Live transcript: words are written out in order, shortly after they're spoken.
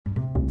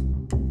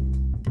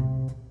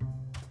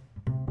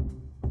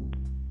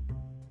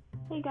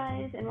Hey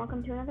guys, and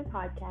welcome to another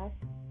podcast.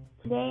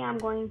 Today I'm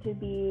going to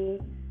be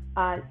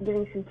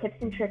giving some tips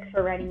and tricks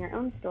for writing your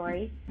own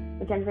story,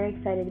 which I'm very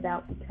excited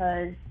about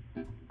because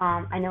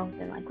I know I've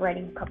been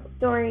writing a couple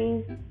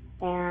stories,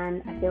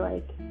 and I feel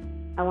like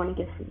I want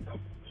to give some tips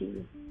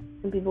to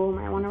some people who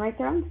might want to write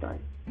their own story.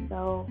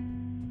 So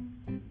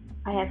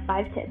I have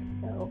 5 tips,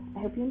 so I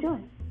hope you enjoy.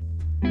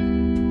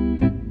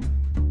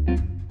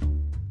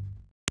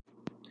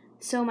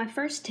 So my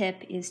first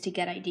tip is to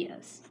get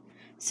ideas.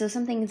 So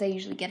some things I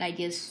usually get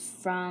ideas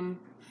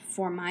from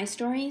for my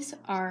stories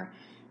are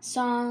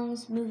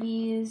songs,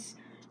 movies,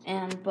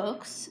 and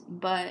books,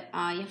 but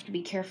you have to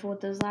be careful with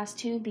those last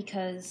two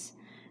because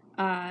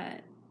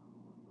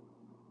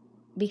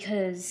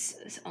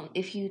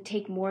if you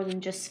take more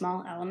than just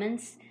small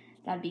elements,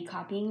 that'd be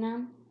copying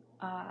them.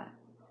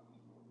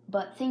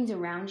 But things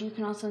around you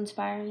can also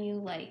inspire you,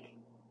 like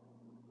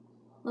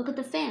look at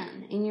the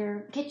fan in your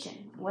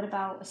kitchen. What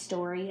about a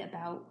story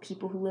about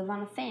people who live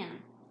on a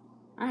fan?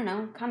 I don't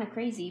know, kind of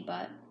crazy,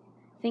 but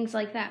things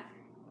like that.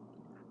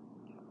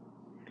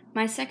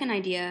 My second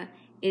idea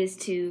is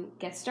to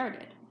get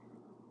started.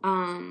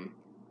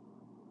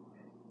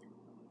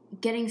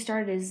 Getting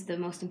started is the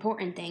most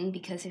important thing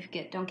because if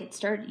you don't get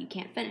started, you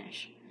can't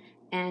finish.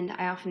 And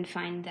I often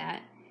find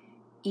that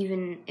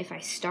even if I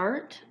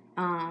start,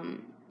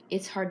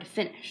 it's hard to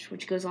finish,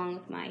 which goes along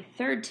with my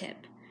third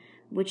tip,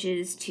 which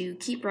is to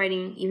keep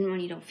writing even when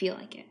you don't feel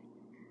like it.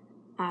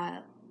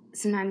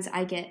 Sometimes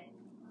I get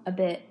a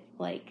bit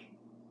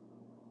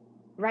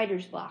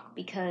writer's block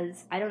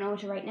because I don't know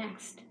what to write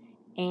next,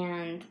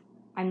 and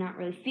I'm not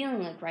really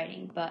feeling like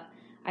writing, but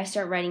I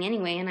start writing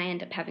anyway, and I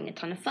end up having a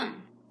ton of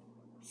fun.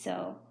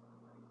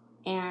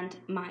 And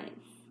my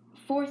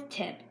fourth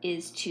tip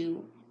is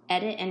to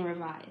edit and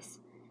revise,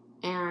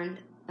 and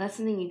that's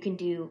something you can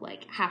do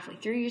halfway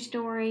through your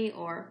story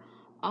or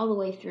all the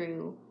way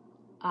through,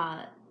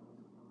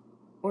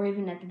 or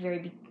even at the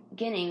very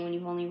beginning when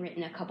you've only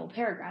written a couple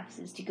paragraphs,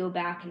 is to go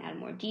back and add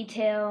more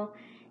detail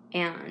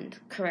and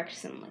correct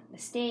some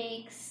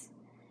mistakes.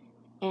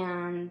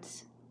 And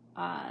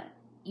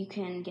you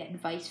can get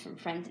advice from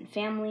friends and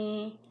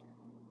family,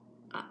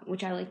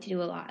 which I like to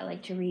do a lot. I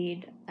like to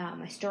read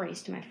my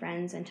stories to my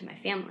friends and to my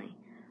family,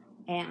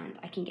 and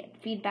I can get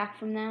feedback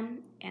from them,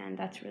 and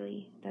that's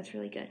really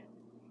good.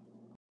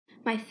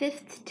 My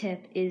fifth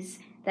tip is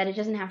that it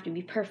doesn't have to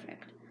be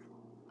perfect.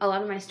 A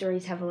lot of my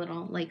stories have a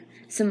little,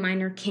 some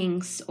minor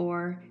kinks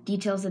or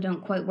details that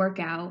don't quite work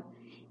out,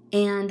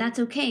 and that's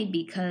okay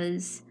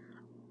because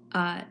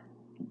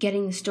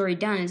getting the story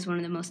done is one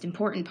of the most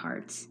important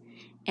parts,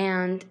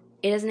 and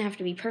it doesn't have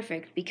to be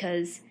perfect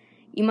because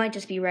you might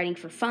just be writing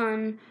for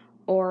fun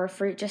or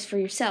for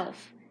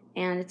yourself,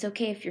 and it's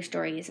okay if your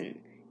story isn't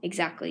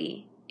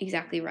exactly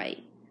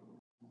right.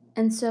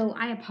 And so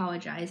I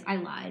apologize, I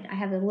lied. I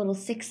have a little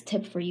 6th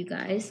tip for you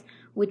guys,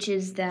 which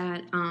is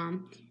that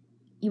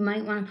you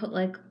might want to put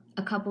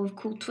a couple of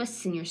cool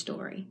twists in your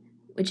story,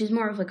 which is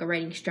more of a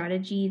writing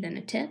strategy than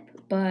a tip,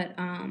 but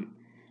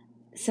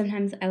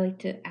sometimes I like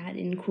to add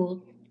in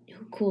cool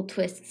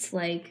twists,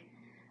 like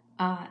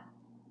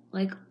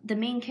the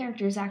main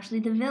character is actually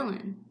the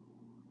villain.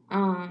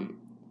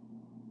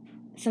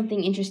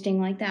 Something interesting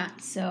like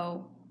that.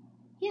 So,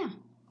 yeah.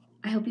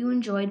 I hope you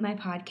enjoyed my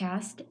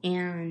podcast,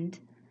 and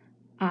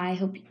I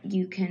hope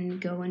you can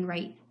go and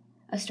write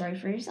a story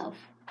for yourself.